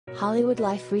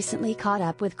HollywoodLife recently caught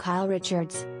up with Kyle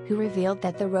Richards, who revealed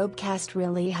that the RHOBH cast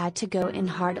really had to go in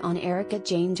hard on Erika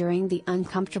Jayne during the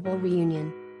uncomfortable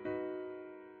reunion.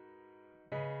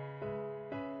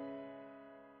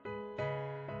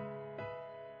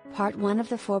 Part 1 of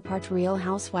the 4-part Real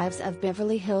Housewives of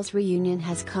Beverly Hills reunion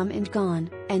has come and gone,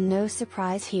 and no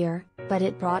surprise here, but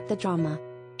it brought the drama.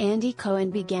 Andy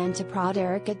Cohen began to prod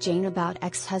Erika Jayne about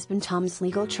ex-husband Tom's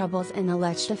legal troubles and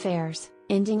alleged affairs,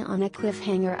 ending on a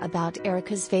cliffhanger about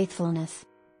Erika's faithfulness.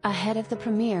 Ahead of the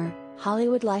premiere,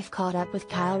 HollywoodLife caught up with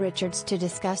Kyle Richards to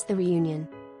discuss the reunion.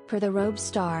 Per the RHOBH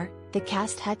star, the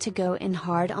cast had to go in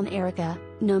hard on Erika,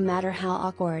 no matter how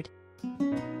awkward.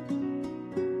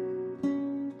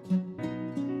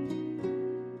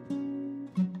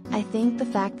 "I think the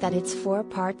fact that it's 4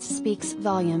 parts speaks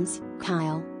volumes,"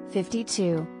 Kyle,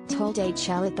 52, told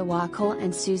HL at the Wacoal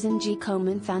and Susan G.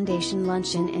 Komen Foundation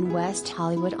Luncheon in West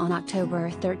Hollywood on October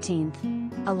 13.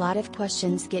 "A lot of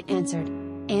questions get answered.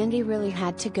 Andy really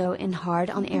had to go in hard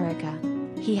on Erika.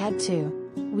 He had to.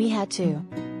 We had to.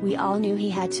 We all knew he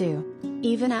had to.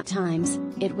 Even at times,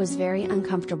 it was very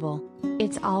uncomfortable.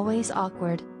 It's always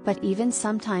awkward, but even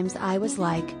sometimes I was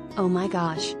like, oh my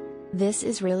gosh. This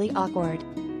is really awkward."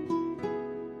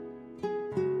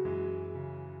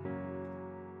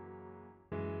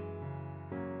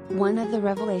 One of the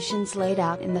revelations laid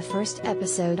out in the first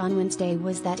episode on Wednesday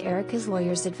was that Erika's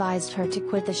lawyers advised her to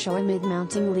quit the show amid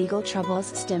mounting legal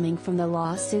troubles stemming from the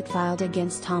lawsuit filed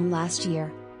against Tom last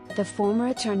year. The former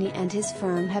attorney and his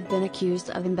firm have been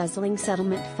accused of embezzling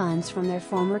settlement funds from their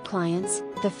former clients,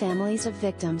 the families of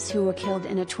victims who were killed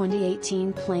in a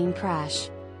 2018 plane crash.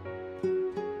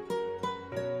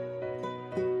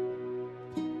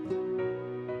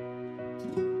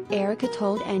 Erika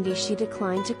told Andy she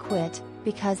declined to quit,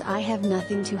 "Because I have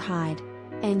nothing to hide.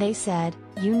 And they said,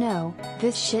 you know,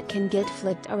 this shit can get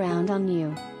flipped around on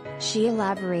you." She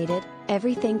elaborated,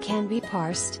 "Everything can be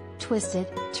parsed, twisted,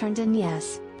 turned and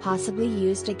yes, possibly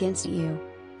used against you.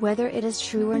 Whether it is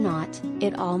true or not,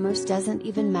 it almost doesn't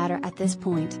even matter at this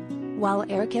point." While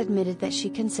Erika admitted that she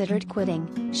considered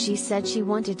quitting, she said she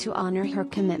wanted to honor her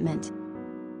commitment.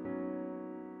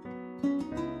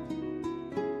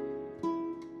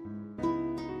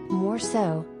 More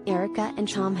so, Erika and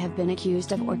Tom have been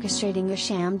accused of orchestrating a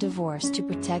sham divorce to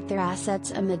protect their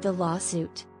assets amid the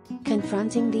lawsuit.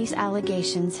 Confronting these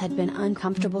allegations had been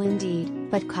uncomfortable indeed,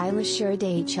 but Kyle assured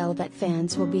HL that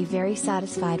fans will be very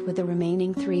satisfied with the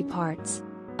remaining 3 parts.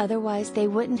 Otherwise they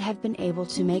wouldn't have been able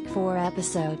to make 4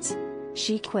 episodes.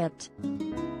 She quipped.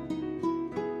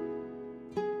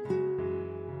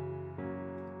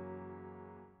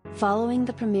 Following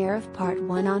the premiere of Part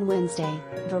 1 on Wednesday,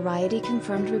 Variety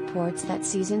confirmed reports that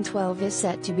Season 12 is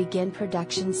set to begin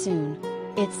production soon.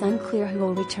 It's unclear who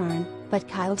will return, but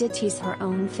Kyle did tease her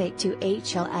own fate to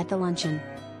HL at the luncheon.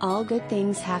 "All good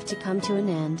things have to come to an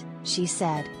end," she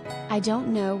said. "I don't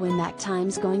know when that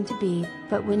time's going to be,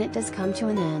 but when it does come to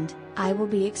an end, I will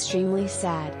be extremely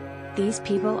sad. These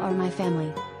people are my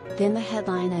family." Then the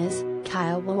headline is,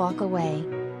 "Kyle will walk away.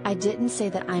 I didn't say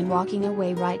that I'm walking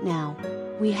away right now.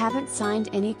 We haven't signed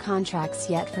any contracts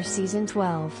yet for Season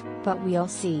 12, but we'll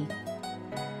see."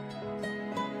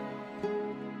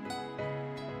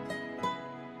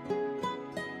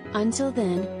 Until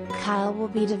then, Kyle will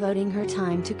be devoting her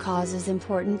time to causes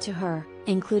important to her,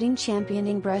 including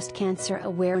championing breast cancer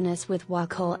awareness with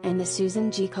Wacoal and the Susan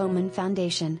G. Komen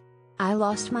Foundation. "I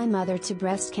lost my mother to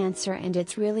breast cancer and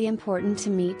it's really important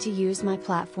to me to use my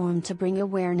platform to bring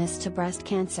awareness to breast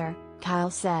cancer,"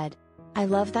 Kyle said. "I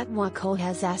love that Wacoal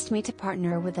has asked me to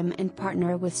partner with them and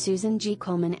partner with Susan G.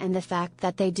 Komen, and the fact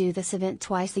that they do this event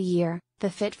twice a year, the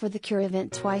Fit for the Cure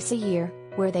event twice a year,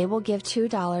 where they will give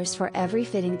 $2 for every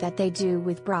fitting that they do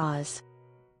with bras.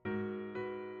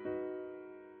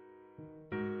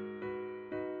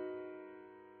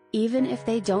 Even if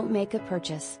they don't make a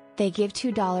purchase, they give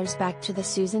 $2 back to the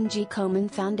Susan G.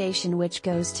 Komen Foundation, which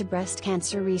goes to breast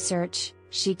cancer research,"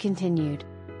 she continued.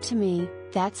 "To me,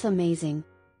 that's amazing.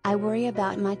 I worry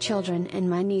about my children and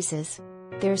my nieces.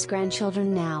 There's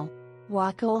grandchildren now."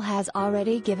 Wacoal has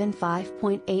already given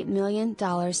 $5.8 million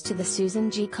to the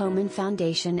Susan G. Komen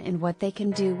Foundation, and what they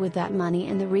can do with that money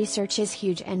and the research is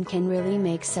huge and can really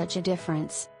make such a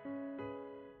difference.